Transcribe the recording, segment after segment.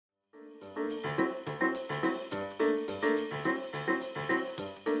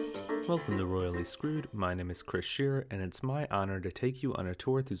Welcome to Royally Screwed. My name is Chris Shearer, and it's my honor to take you on a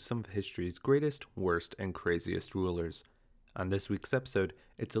tour through some of history's greatest, worst, and craziest rulers. On this week's episode,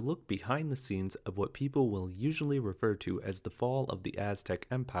 it's a look behind the scenes of what people will usually refer to as the fall of the Aztec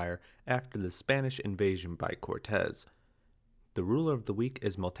Empire after the Spanish invasion by Cortez. The ruler of the week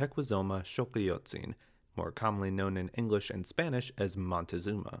is Moctezuma Xochiyotzin, more commonly known in English and Spanish as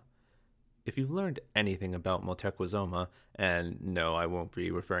Montezuma. If you learned anything about Moctezuma, and no, I won't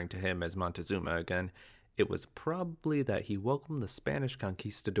be referring to him as Montezuma again, it was probably that he welcomed the Spanish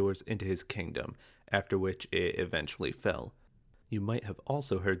conquistadors into his kingdom, after which it eventually fell. You might have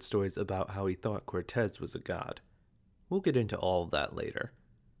also heard stories about how he thought Cortez was a god. We'll get into all of that later.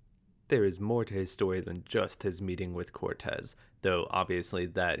 There is more to his story than just his meeting with Cortez, though obviously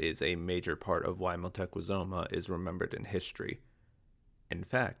that is a major part of why Moctezuma is remembered in history. In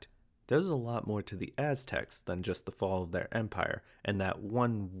fact, there's a lot more to the Aztecs than just the fall of their empire, and that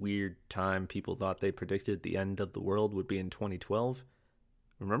one weird time people thought they predicted the end of the world would be in 2012.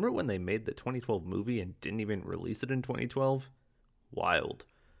 Remember when they made the 2012 movie and didn't even release it in 2012? Wild.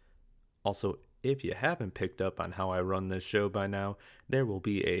 Also, if you haven't picked up on how I run this show by now, there will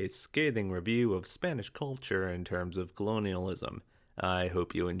be a scathing review of Spanish culture in terms of colonialism. I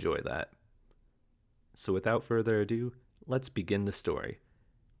hope you enjoy that. So without further ado, let's begin the story.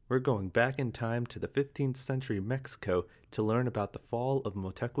 We're going back in time to the 15th century Mexico to learn about the fall of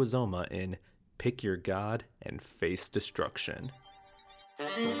Moctezuma in Pick Your God and Face Destruction.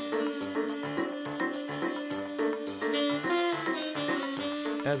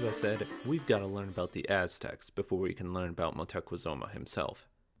 As I said, we've got to learn about the Aztecs before we can learn about Moctezuma himself.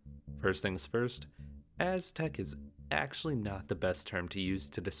 First things first, Aztec is actually not the best term to use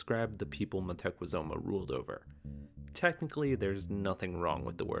to describe the people Moctezuma ruled over. Technically, there's nothing wrong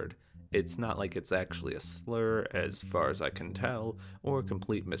with the word. It's not like it's actually a slur, as far as I can tell, or a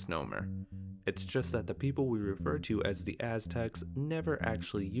complete misnomer. It's just that the people we refer to as the Aztecs never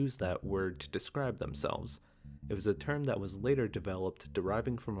actually used that word to describe themselves. It was a term that was later developed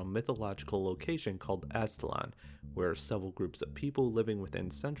deriving from a mythological location called Aztlan, where several groups of people living within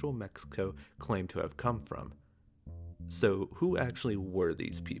central Mexico claim to have come from. So, who actually were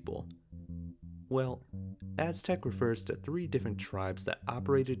these people? Well, Aztec refers to three different tribes that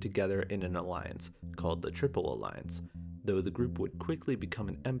operated together in an alliance, called the Triple Alliance, though the group would quickly become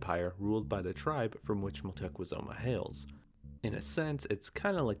an empire ruled by the tribe from which Moctezuma hails. In a sense, it's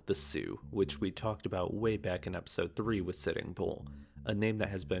kinda like the Sioux, which we talked about way back in episode 3 with Sitting Bull, a name that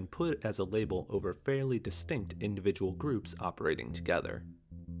has been put as a label over fairly distinct individual groups operating together.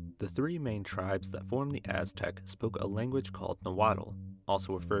 The three main tribes that formed the Aztec spoke a language called Nahuatl,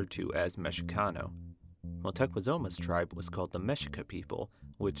 also referred to as Mexicano. Moctezuma's tribe was called the Mexica people,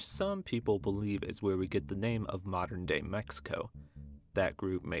 which some people believe is where we get the name of modern-day Mexico. That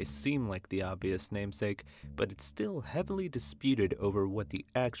group may seem like the obvious namesake, but it's still heavily disputed over what the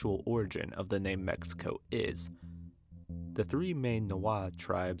actual origin of the name Mexico is. The three main Nahuatl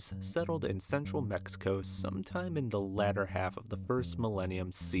tribes settled in central Mexico sometime in the latter half of the first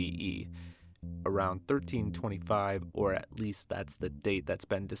millennium CE. Around 1325, or at least that's the date that's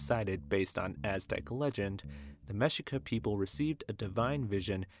been decided based on Aztec legend, the Mexica people received a divine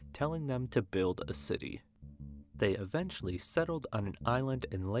vision telling them to build a city. They eventually settled on an island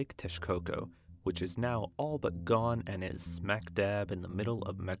in Lake Texcoco, which is now all but gone and is smack dab in the middle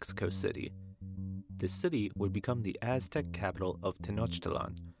of Mexico City. The city would become the Aztec capital of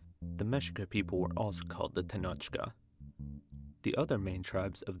Tenochtitlan. The Mexica people were also called the Tenochca. The other main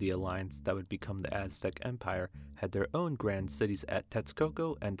tribes of the alliance that would become the Aztec Empire had their own grand cities at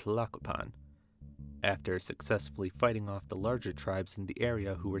Texcoco and Tlacopan. After successfully fighting off the larger tribes in the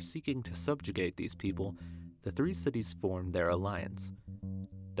area who were seeking to subjugate these people, the three cities formed their alliance.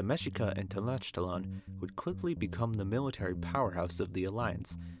 The Mexica and Tenochtitlan would quickly become the military powerhouse of the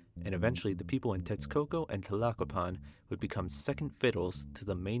alliance, and eventually the people in Texcoco and Tlacopan would become second fiddles to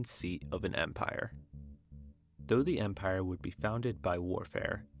the main seat of an empire. Though the empire would be founded by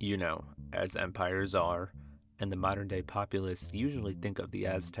warfare, as empires are, and the modern-day populace usually think of the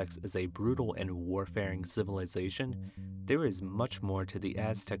Aztecs as a brutal and warfaring civilization, there is much more to the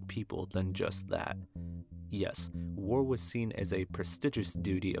Aztec people than just that. Yes, war was seen as a prestigious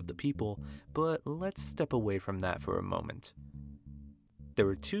duty of the people, but let's step away from that for a moment. There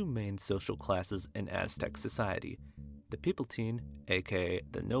were two main social classes in Aztec society, the Pipiltin, aka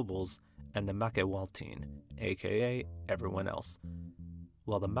the nobles, and the Macahualtin, aka everyone else.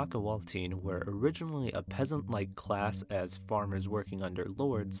 While the Macahualtin were originally a peasant-like class as farmers working under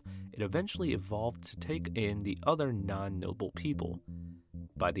lords, it eventually evolved to take in the other non-noble people.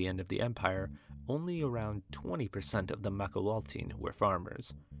 By the end of the empire, only around 20% of the Macahualtin were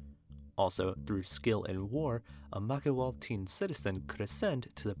farmers. Also, through skill in war, a Maquehualtin citizen could ascend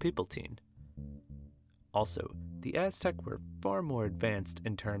to the Pipiltin. Also, the Aztec were far more advanced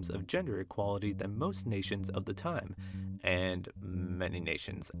in terms of gender equality than most nations of the time, and many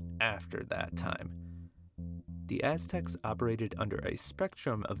nations after that time. The Aztecs operated under a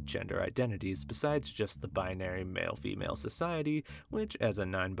spectrum of gender identities besides just the binary male-female society, which as a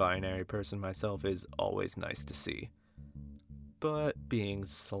non-binary person myself is always nice to see. But being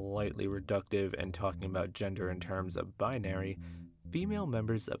slightly reductive and talking about gender in terms of binary, female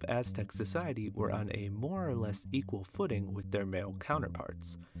members of Aztec society were on a more or less equal footing with their male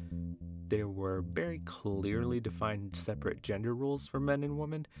counterparts. There were very clearly defined separate gender roles for men and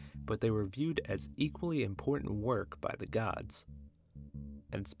women, but they were viewed as equally important work by the gods.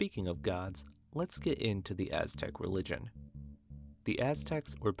 And speaking of gods, let's get into the Aztec religion. The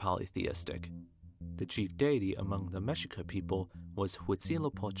Aztecs were polytheistic. The chief deity among the Mexica people was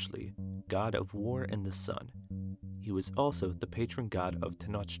Huitzilopochtli, god of war and the sun. He was also the patron god of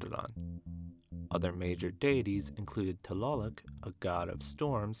Tenochtitlan. Other major deities included Tlaloc, a god of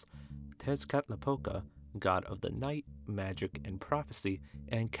storms, Tezcatlipoca, god of the night, magic, and prophecy,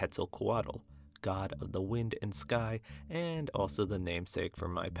 and Quetzalcoatl, god of the wind and sky, and also the namesake for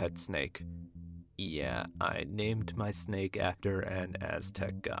my pet snake. Yeah, I named my snake after an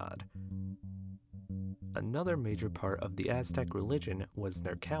Aztec god. Another major part of the Aztec religion was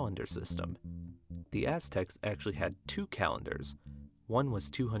their calendar system. The Aztecs actually had two calendars. One was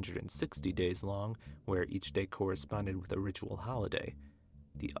 260 days long, where each day corresponded with a ritual holiday.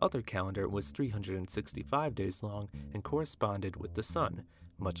 The other calendar was 365 days long and corresponded with the sun,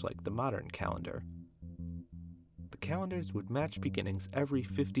 much like the modern calendar. The calendars would match beginnings every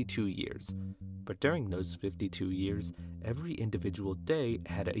 52 years, but during those 52 years, every individual day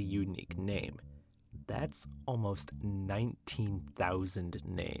had a unique name. That's almost 19,000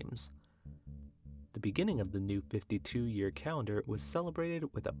 names. The beginning of the new 52-year calendar was celebrated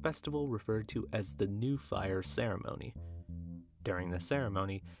with a festival referred to as the New Fire Ceremony. During the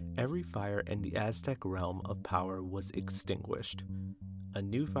ceremony, every fire in the Aztec realm of power was extinguished. A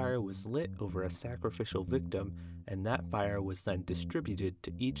new fire was lit over a sacrificial victim, and that fire was then distributed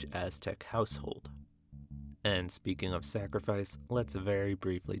to each Aztec household. And speaking of sacrifice, let's very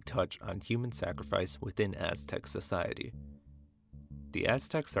briefly touch on human sacrifice within Aztec society. The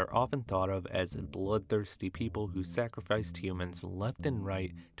Aztecs are often thought of as bloodthirsty people who sacrificed humans left and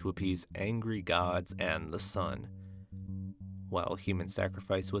right to appease angry gods and the sun. While human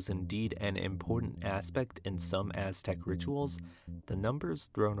sacrifice was indeed an important aspect in some Aztec rituals, the numbers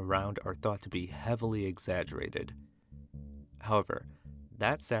thrown around are thought to be heavily exaggerated. However,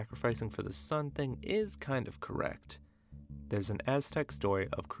 that sacrificing for the sun thing is kind of correct. There's an Aztec story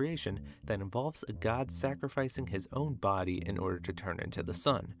of creation that involves a god sacrificing his own body in order to turn into the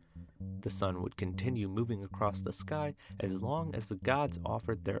sun. The sun would continue moving across the sky as long as the gods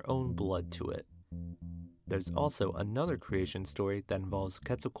offered their own blood to it. There's also another creation story that involves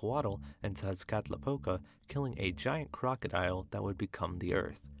Quetzalcoatl and Tezcatlipoca killing a giant crocodile that would become the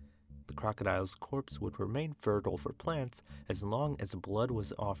earth. The crocodile's corpse would remain fertile for plants as long as blood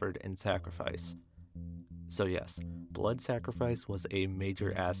was offered in sacrifice. So yes, blood sacrifice was a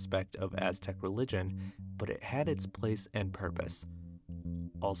major aspect of Aztec religion, but it had its place and purpose.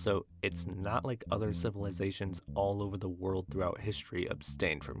 Also, it's not like other civilizations all over the world throughout history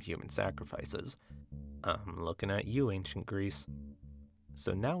abstained from human sacrifices. I'm looking at you, ancient Greece.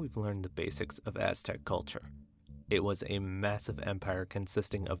 So now we've learned the basics of Aztec culture. It was a massive empire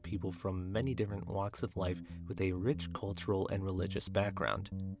consisting of people from many different walks of life with a rich cultural and religious background.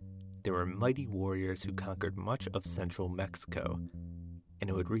 There were mighty warriors who conquered much of central Mexico, and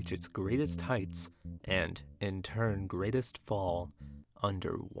it would reach its greatest heights and, in turn, greatest fall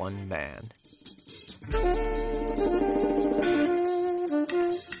under one man.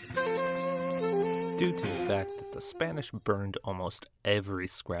 Due to the fact that the Spanish burned almost every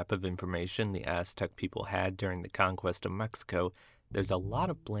scrap of information the Aztec people had during the conquest of Mexico, there's a lot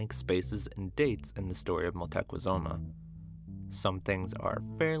of blank spaces and dates in the story of Motecuzoma. Some things are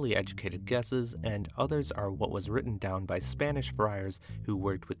fairly educated guesses, and others are what was written down by Spanish friars who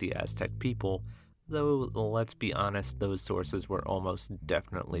worked with the Aztec people, though let's be honest, those sources were almost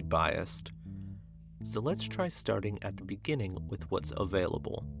definitely biased. So let's try starting at the beginning with what's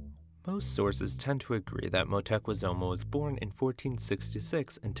available. Most sources tend to agree that Motecuzoma was born in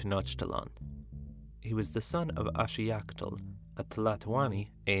 1466 in Tenochtitlan. He was the son of Axayacatl, a Tlatoani,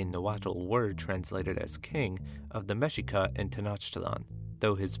 a Nahuatl word translated as king, of the Mexica in Tenochtitlan,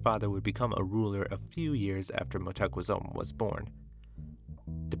 though his father would become a ruler a few years after Motecuzoma was born.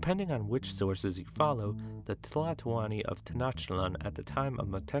 Depending on which sources you follow, the Tlatoani of Tenochtitlan at the time of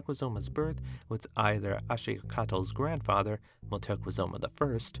Moctezuma's birth was either Ashiyacatl's grandfather, Moctezuma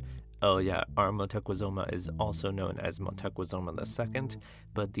I. Oh yeah, our Moctezuma is also known as Moctezuma II,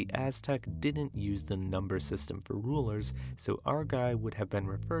 but the Aztec didn't use the number system for rulers, so our guy would have been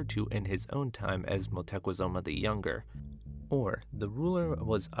referred to in his own time as Moctezuma the Younger. Or, the ruler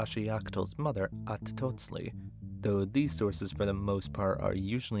was Ashiyactl's mother, Attotzli, though these sources for the most part are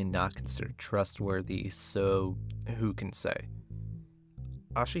usually not considered trustworthy, so who can say?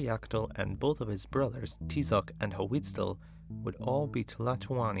 Ashiyactl and both of his brothers, Tizoc and Huitztli, would all be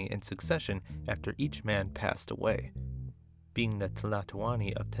Tlatoani in succession after each man passed away. Being the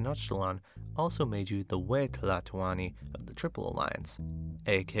Tlatoani of Tenochtitlan also made you the Hue Tlatoani of the Triple Alliance,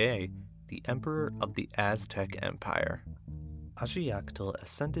 aka the Emperor of the Aztec Empire. Ashiyactl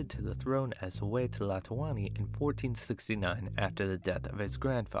ascended to the throne as Hue Tlatoani in 1469 after the death of his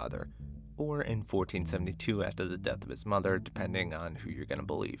grandfather, or in 1472 after the death of his mother, depending on who you're going to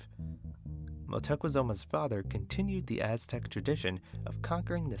believe. Moctezuma's father continued the Aztec tradition of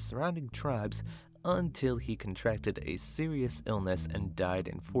conquering the surrounding tribes until he contracted a serious illness and died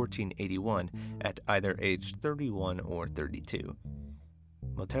in 1481 at either age 31 or 32.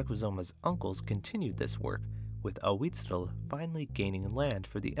 Moctezuma's uncles continued this work, with Huitztli finally gaining land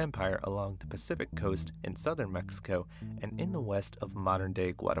for the empire along the Pacific coast in southern Mexico and in the west of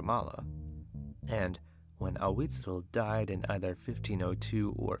modern-day Guatemala. And when Huitztli died in either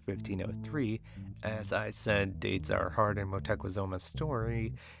 1502 or 1503, as I said, dates are hard in Moctezuma's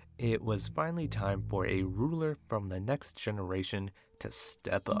story, it was finally time for a ruler from the next generation to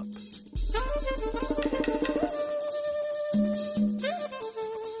step up.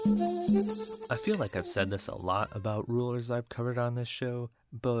 I feel like I've said this a lot about rulers I've covered on this show,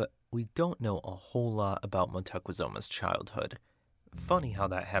 but we don't know a whole lot about Moctezuma's childhood. Funny how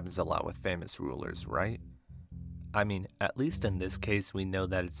that happens a lot with famous rulers, right? I mean, at least in this case, we know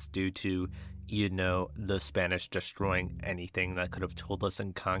that it's due to, the Spanish destroying anything that could have told us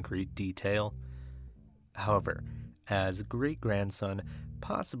in concrete detail. However, as great-grandson,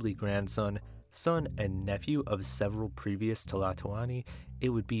 possibly grandson, son, and nephew of several previous Tlatoani, it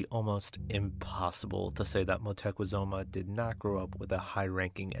would be almost impossible to say that Moctezuma did not grow up with a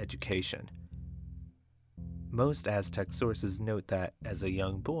high-ranking education. Most Aztec sources note that, as a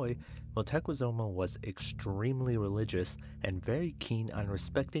young boy, Moctezuma was extremely religious and very keen on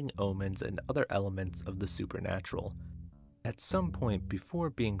respecting omens and other elements of the supernatural. At some point before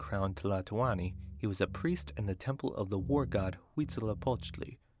being crowned Tlatoani, he was a priest in the temple of the war god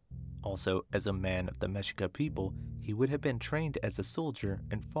Huitzilopochtli. Also, as a man of the Mexica people, he would have been trained as a soldier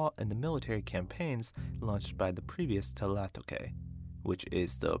and fought in the military campaigns launched by the previous Tlatoque, which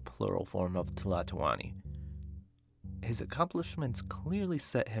is the plural form of Tlatoani. His accomplishments clearly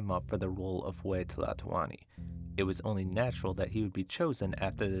set him up for the role of Hue Tlatoani. It was only natural that he would be chosen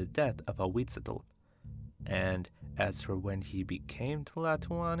after the death of Huitztli. And as for when he became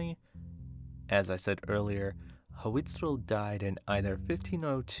Tlatoani, as I said earlier, Huitztli died in either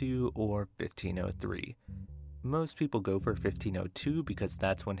 1502 or 1503. Most people go for 1502 because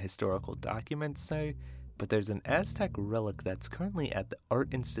that's when historical documents say, but there's an Aztec relic that's currently at the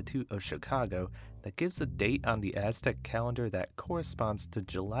Art Institute of Chicago that gives a date on the Aztec calendar that corresponds to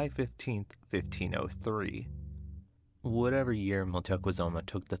July 15th, 1503. Whatever year Moctezuma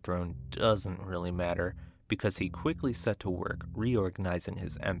took the throne doesn't really matter, because he quickly set to work reorganizing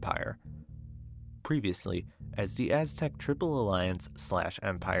his empire. Previously, as the Aztec Triple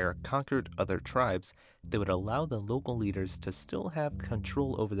Alliance/Empire conquered other tribes, they would allow the local leaders to still have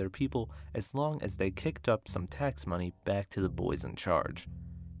control over their people as long as they kicked up some tax money back to the boys in charge.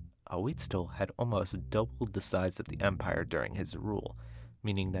 Huitztli had almost doubled the size of the empire during his rule,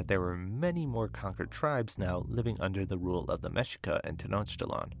 meaning that there were many more conquered tribes now living under the rule of the Mexica and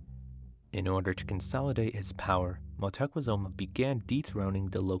Tenochtitlan. In order to consolidate his power, Moctezuma began dethroning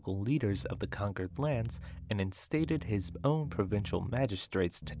the local leaders of the conquered lands and instated his own provincial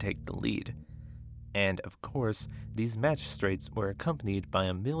magistrates to take the lead. And of course, these magistrates were accompanied by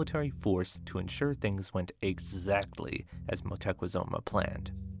a military force to ensure things went exactly as Moctezuma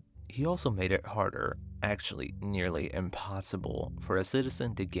planned. He also made it harder, actually nearly impossible, for a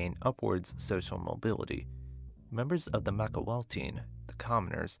citizen to gain upwards social mobility. Members of the Macahualtin, the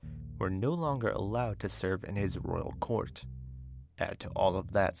commoners, were no longer allowed to serve in his royal court. Add to all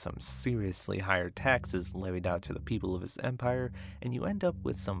of that some seriously higher taxes levied out to the people of his empire, and you end up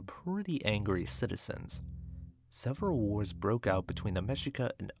with some pretty angry citizens. Several wars broke out between the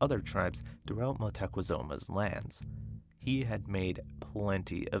Mexica and other tribes throughout Moctezuma's lands. He had made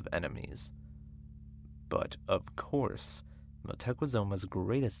plenty of enemies. But of course, Moctezuma's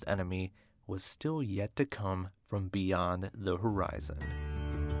greatest enemy was still yet to come from beyond the horizon.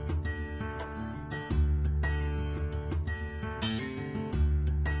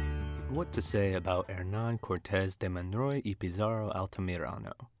 What to say about Hernán Cortés de Monroy y Pizarro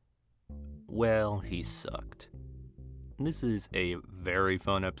Altamirano? Well, he sucked. This is a very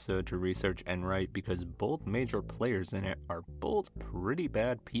fun episode to research and write because both major players in it are both pretty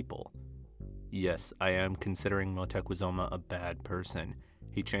bad people. Yes, I am considering Moctezuma a bad person.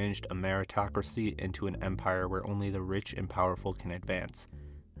 He changed a meritocracy into an empire where only the rich and powerful can advance.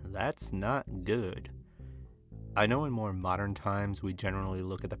 That's not good. I know in more modern times we generally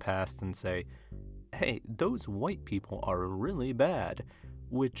look at the past and say, hey, those white people are really bad,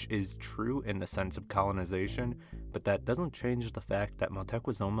 which is true in the sense of colonization, but that doesn't change the fact that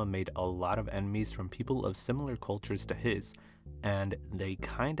Moctezuma made a lot of enemies from people of similar cultures to his, and they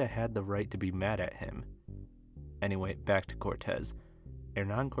kinda had the right to be mad at him. Anyway, back to Cortés.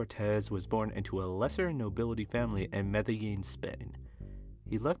 Hernán Cortés was born into a lesser nobility family in Medellin, Spain.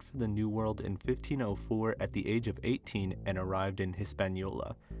 He left for the New World in 1504 at the age of 18 and arrived in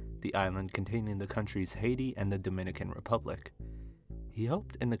Hispaniola, the island containing the countries Haiti and the Dominican Republic. He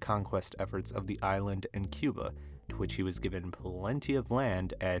helped in the conquest efforts of the island and Cuba, to which he was given plenty of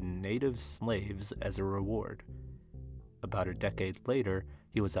land and native slaves as a reward. About a decade later,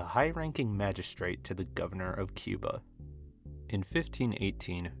 he was a high-ranking magistrate to the governor of Cuba. In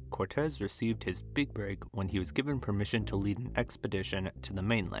 1518, Cortés received his big break when he was given permission to lead an expedition to the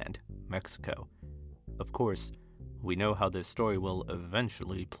mainland, Mexico. Of course, we know how this story will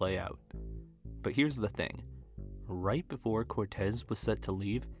eventually play out. But here's the thing. Right before Cortés was set to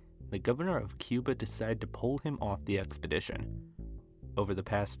leave, the governor of Cuba decided to pull him off the expedition. Over the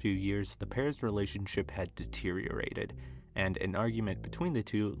past few years, the pair's relationship had deteriorated, and an argument between the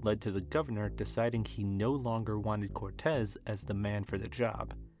two led to the governor deciding he no longer wanted Cortés as the man for the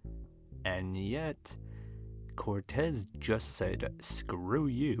job. And yet, Cortés just said, screw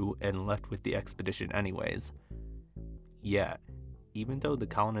you, and left with the expedition anyways. Yeah, even though the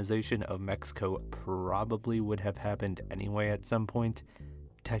colonization of Mexico probably would have happened anyway at some point,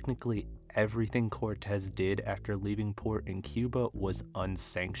 technically everything Cortés did after leaving port in Cuba was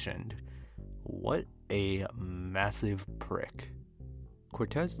unsanctioned. What a massive prick.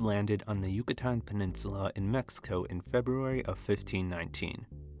 Cortés landed on the Yucatan Peninsula in Mexico in February of 1519.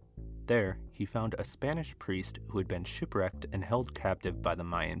 There, he found a Spanish priest who had been shipwrecked and held captive by the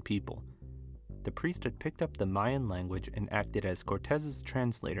Mayan people. The priest had picked up the Mayan language and acted as Cortés's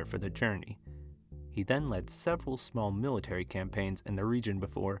translator for the journey. He then led several small military campaigns in the region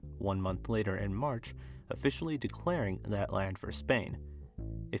before, 1 month later in March, officially declaring that land for Spain.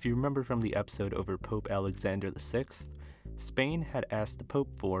 If you remember from the episode over Pope Alexander VI, Spain had asked the Pope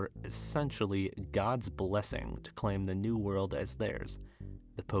for, essentially, God's blessing to claim the New World as theirs.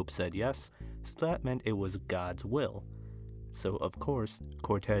 The Pope said yes, so that meant it was God's will. So, of course,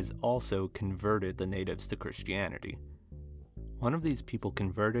 Cortés also converted the natives to Christianity. One of these people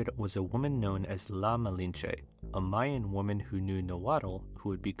converted was a woman known as La Malinche, a Mayan woman who knew Nahuatl, who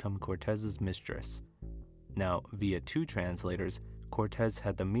would become Cortés's mistress. Now, via two translators, Cortés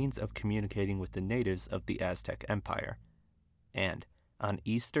had the means of communicating with the natives of the Aztec Empire. And, on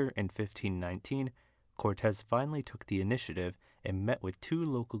Easter in 1519, Cortés finally took the initiative and met with two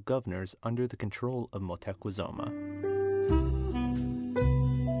local governors under the control of Moctezuma.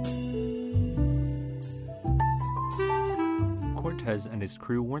 Cortés and his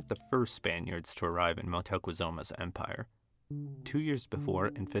crew weren't the first Spaniards to arrive in Moctezuma's empire. 2 years before,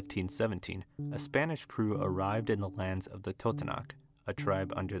 in 1517, a Spanish crew arrived in the lands of the Totonac, a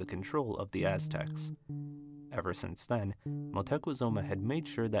tribe under the control of the Aztecs. Ever since then, Moctezuma had made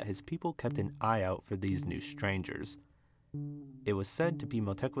sure that his people kept an eye out for these new strangers. It was said to be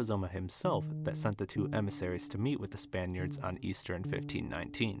Moctezuma himself that sent the two emissaries to meet with the Spaniards on Easter in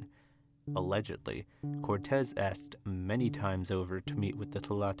 1519. Allegedly, Cortés asked many times over to meet with the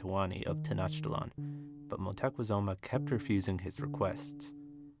Tlatoani of Tenochtitlan, but Moctezuma kept refusing his requests.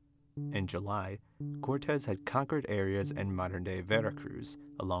 In July, Cortés had conquered areas in modern-day Veracruz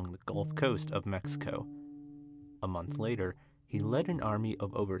along the Gulf Coast of Mexico. A month later, he led an army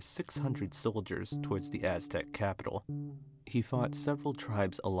of over 600 soldiers towards the Aztec capital. He fought several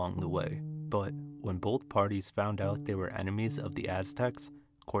tribes along the way, but when both parties found out they were enemies of the Aztecs,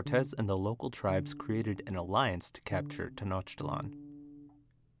 Cortés and the local tribes created an alliance to capture Tenochtitlan.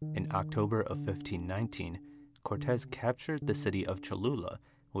 In October of 1519, Cortés captured the city of Cholula,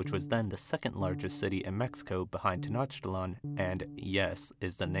 which was then the second largest city in Mexico behind Tenochtitlan and, yes,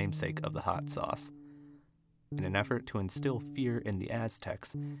 is the namesake of the hot sauce. In an effort to instill fear in the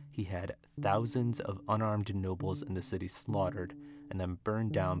Aztecs, he had thousands of unarmed nobles in the city slaughtered and then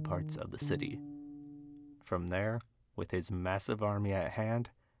burned down parts of the city. From there, with his massive army at hand,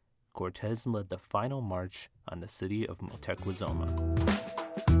 Cortez led the final march on the city of Moctezuma.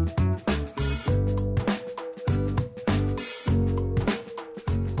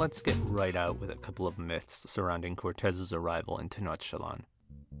 Let's get right out with a couple of myths surrounding Cortez's arrival in Tenochtitlan.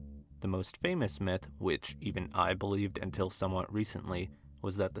 The most famous myth, which even I believed until somewhat recently,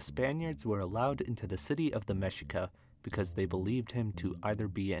 was that the Spaniards were allowed into the city of the Mexica because they believed him to either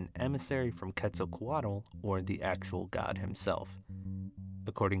be an emissary from Quetzalcoatl or the actual god himself.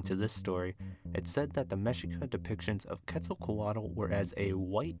 According to this story, it said that the Mexica depictions of Quetzalcoatl were as a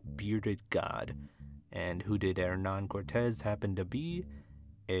white bearded god, and who did Hernan Cortez happen to be?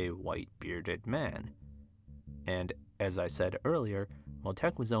 A white bearded man. And as I said earlier,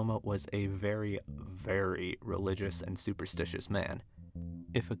 Moctezuma was a very, very religious and superstitious man.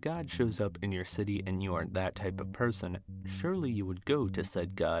 If a god shows up in your city and you are that type of person, surely you would go to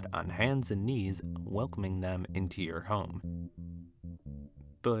said god on hands and knees, welcoming them into your home.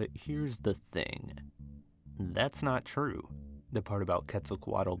 But here's the thing. That's not true. The part about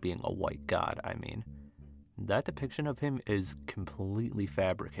Quetzalcoatl being a white god, I mean. That depiction of him is completely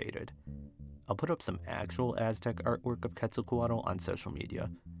fabricated. I'll put up some actual Aztec artwork of Quetzalcoatl on social media.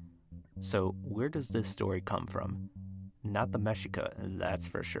 So where does this story come from? Not the Mexica, that's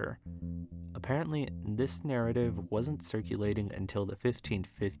for sure. Apparently, this narrative wasn't circulating until the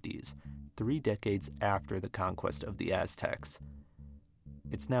 1550s, 3 decades after the conquest of the Aztecs.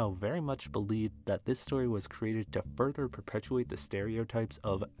 It's now very much believed that this story was created to further perpetuate the stereotypes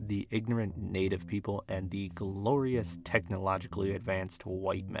of the ignorant native people and the glorious technologically advanced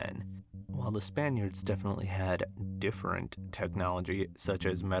white men. While the Spaniards definitely had different technology, such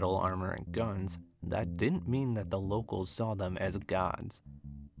as metal armor and guns, that didn't mean that the locals saw them as gods.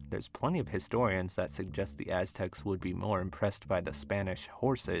 There's plenty of historians that suggest the Aztecs would be more impressed by the Spanish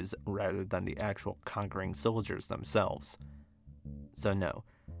horses rather than the actual conquering soldiers themselves. So no,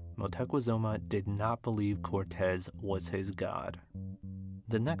 Moctezuma did not believe Cortez was his god.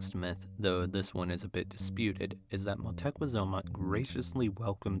 The next myth, though this one is a bit disputed, is that Moctezuma graciously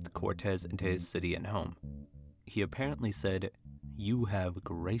welcomed Cortez into his city and home. He apparently said, "You have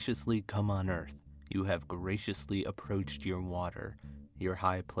graciously come on earth. You have graciously approached your water, your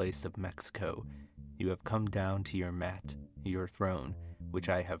high place of Mexico. You have come down to your mat, your throne, which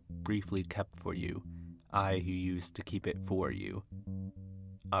I have briefly kept for you. I who used to keep it for you."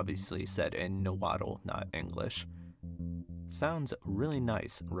 Obviously said in Nahuatl, not English. Sounds really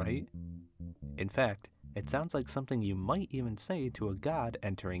nice, right? In fact, it sounds like something you might even say to a god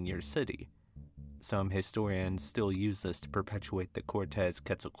entering your city. Some historians still use this to perpetuate the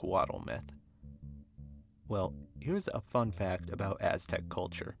Cortez-Quetzalcoatl myth. Well, here's a fun fact about Aztec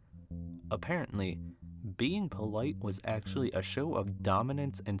culture. Apparently, being polite was actually a show of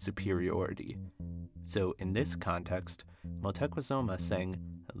dominance and superiority. So in this context, Moctezuma saying,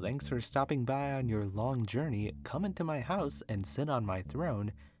 "Thanks for stopping by on your long journey, come into my house and sit on my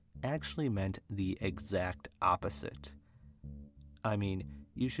throne," actually meant the exact opposite. I mean,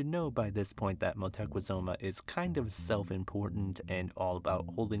 you should know by this point that Moctezuma is kind of self-important and all about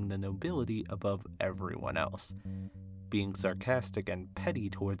holding the nobility above everyone else. Being sarcastic and petty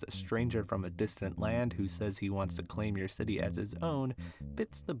towards a stranger from a distant land who says he wants to claim your city as his own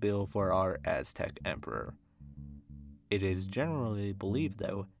fits the bill for our Aztec emperor. It is generally believed,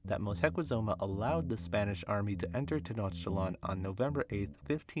 though, that Moctezuma allowed the Spanish army to enter Tenochtitlan on November 8,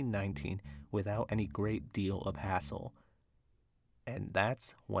 1519, without any great deal of hassle. And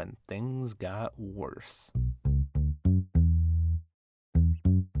that's when things got worse.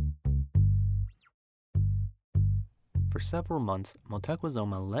 For several months,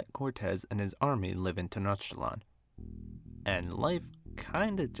 Moctezuma let Cortez and his army live in Tenochtitlan. And life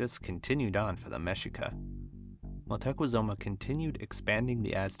kinda just continued on for the Mexica. Moctezuma continued expanding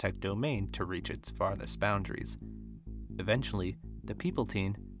the Aztec domain to reach its farthest boundaries. Eventually, the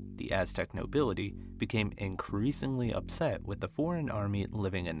Peopleteen, the Aztec nobility, became increasingly upset with the foreign army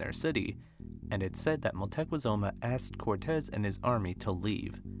living in their city, and it's said that Moctezuma asked Cortez and his army to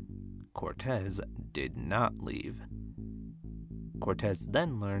leave. Cortez did not leave. Cortez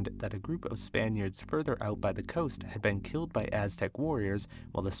then learned that a group of Spaniards further out by the coast had been killed by Aztec warriors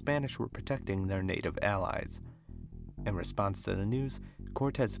while the Spanish were protecting their native allies. In response to the news,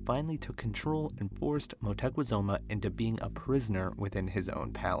 Cortez finally took control and forced Moctezuma into being a prisoner within his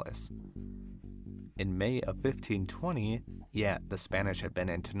own palace. In May of 1520, the Spanish had been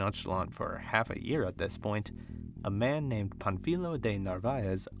in Tenochtitlan for half a year at this point, a man named Panfilo de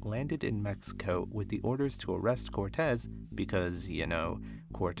Narvaez landed in Mexico with the orders to arrest Cortez because,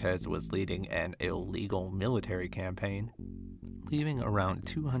 Cortez was leading an illegal military campaign. Leaving around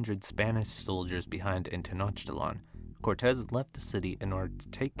 200 Spanish soldiers behind in Tenochtitlan, Cortez left the city in order to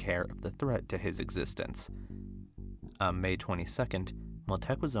take care of the threat to his existence. On May 22nd,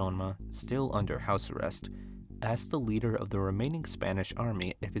 Moctezuma, still under house arrest, asked the leader of the remaining Spanish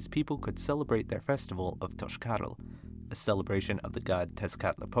army if his people could celebrate their festival of Toxcatl, a celebration of the god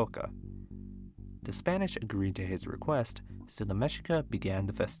Tezcatlipoca. The Spanish agreed to his request, so the Mexica began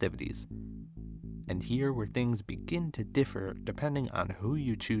the festivities. And here where things begin to differ depending on who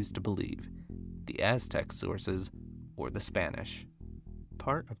you choose to believe, the Aztec sources or the Spanish.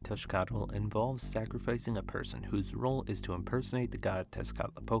 Part of Toxcatl involves sacrificing a person whose role is to impersonate the god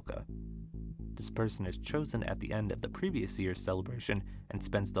Tezcatlipoca. This person is chosen at the end of the previous year's celebration and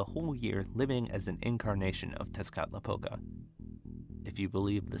spends the whole year living as an incarnation of Tezcatlipoca. If you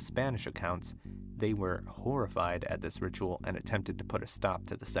believe the Spanish accounts, they were horrified at this ritual and attempted to put a stop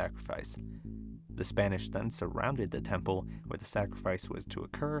to the sacrifice. The Spanish then surrounded the temple where the sacrifice was to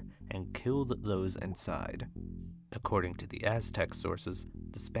occur and killed those inside. According to the Aztec sources,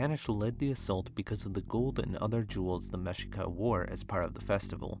 the Spanish led the assault because of the gold and other jewels the Mexica wore as part of the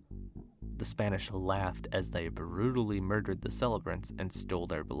festival. The Spanish laughed as they brutally murdered the celebrants and stole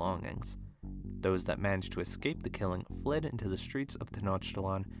their belongings. Those that managed to escape the killing fled into the streets of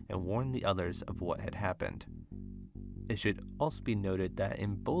Tenochtitlan and warned the others of what had happened. It should also be noted that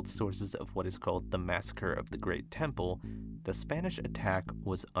in both sources of what is called the Massacre of the Great Temple, the Spanish attack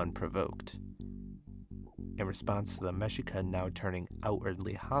was unprovoked. In response to the Mexica now turning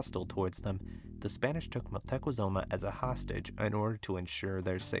outwardly hostile towards them, the Spanish took Moctezuma as a hostage in order to ensure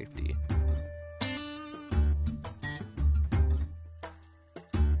their safety.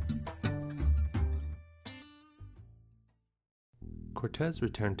 Cortez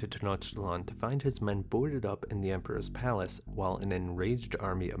returned to Tenochtitlan to find his men boarded up in the emperor's palace while an enraged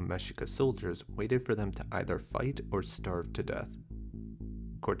army of Mexica soldiers waited for them to either fight or starve to death.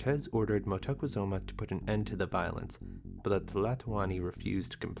 Cortez ordered Moctezuma to put an end to the violence, but the Tlatoani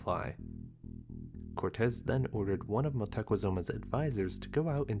refused to comply. Cortez then ordered one of Moctezuma's advisors to go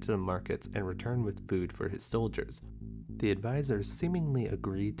out into the markets and return with food for his soldiers. The advisors seemingly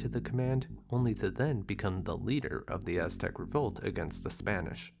agreed to the command, only to then become the leader of the Aztec revolt against the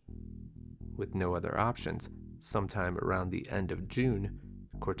Spanish. With no other options, sometime around the end of June,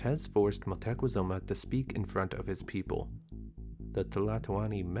 Cortez forced Moctezuma to speak in front of his people. The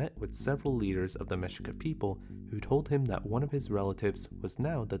Tlatoani met with several leaders of the Mexica people who told him that one of his relatives was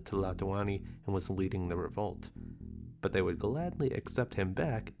now the Tlatoani and was leading the revolt, but they would gladly accept him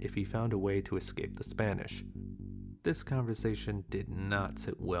back if he found a way to escape the Spanish. This conversation did not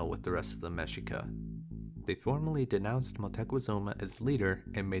sit well with the rest of the Mexica. They formally denounced Moctezuma as leader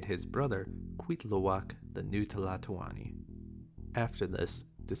and made his brother, Cuitlahuac, the new Tlatoani. After this,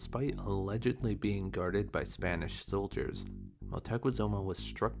 despite allegedly being guarded by Spanish soldiers, Moctezuma was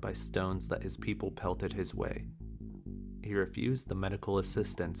struck by stones that his people pelted his way. He refused the medical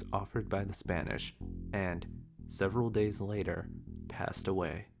assistance offered by the Spanish and, several days later, passed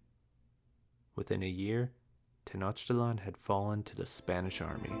away. Within a year, Tenochtitlan had fallen to the Spanish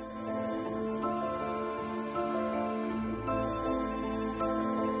army.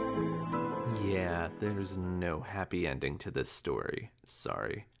 Yeah, there's no happy ending to this story,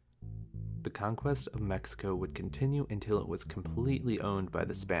 sorry. The conquest of Mexico would continue until it was completely owned by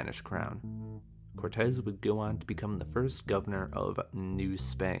the Spanish crown. Cortez would go on to become the first governor of New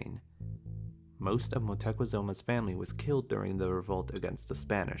Spain. Most of Moctezuma's family was killed during the revolt against the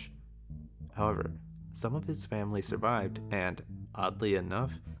Spanish. However, some of his family survived and, oddly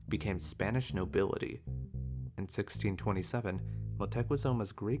enough, became Spanish nobility. In 1627,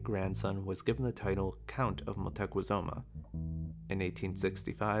 Moctezuma's great-grandson was given the title Count of Moctezuma. In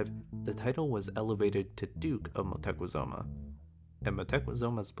 1865, the title was elevated to Duke of Moctezuma, and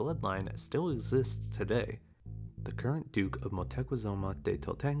Moctezuma's bloodline still exists today. The current Duke of Moctezuma de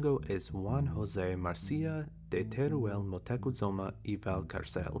Totengo is Juan José Marcilla de Teruel Moctezuma y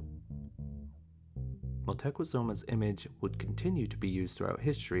Valcarcel. Moctezuma's image would continue to be used throughout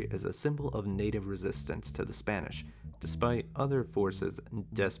history as a symbol of native resistance to the Spanish, despite other forces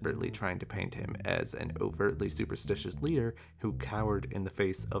desperately trying to paint him as an overtly superstitious leader who cowered in the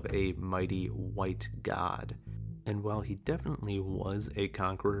face of a mighty white god. And while he definitely was a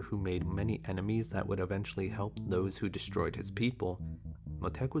conqueror who made many enemies that would eventually help those who destroyed his people,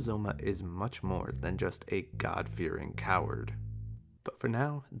 Moctezuma is much more than just a god-fearing coward. But for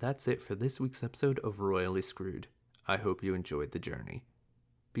now, that's it for this week's episode of Royally Screwed. I hope you enjoyed the journey.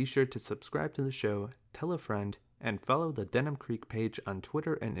 Be sure to subscribe to the show, tell a friend, and follow the Denim Creek page on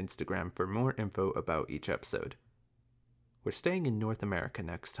Twitter and Instagram for more info about each episode. We're staying in North America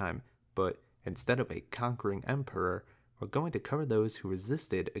next time, but instead of a conquering emperor, we're going to cover those who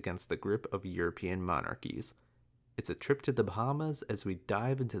resisted against the grip of European monarchies. It's a trip to the Bahamas as we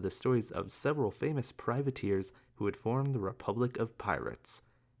dive into the stories of several famous privateers who would form the Republic of Pirates.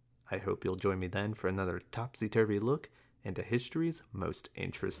 I hope you'll join me then for another topsy-turvy look into history's most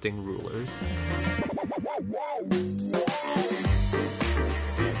interesting rulers.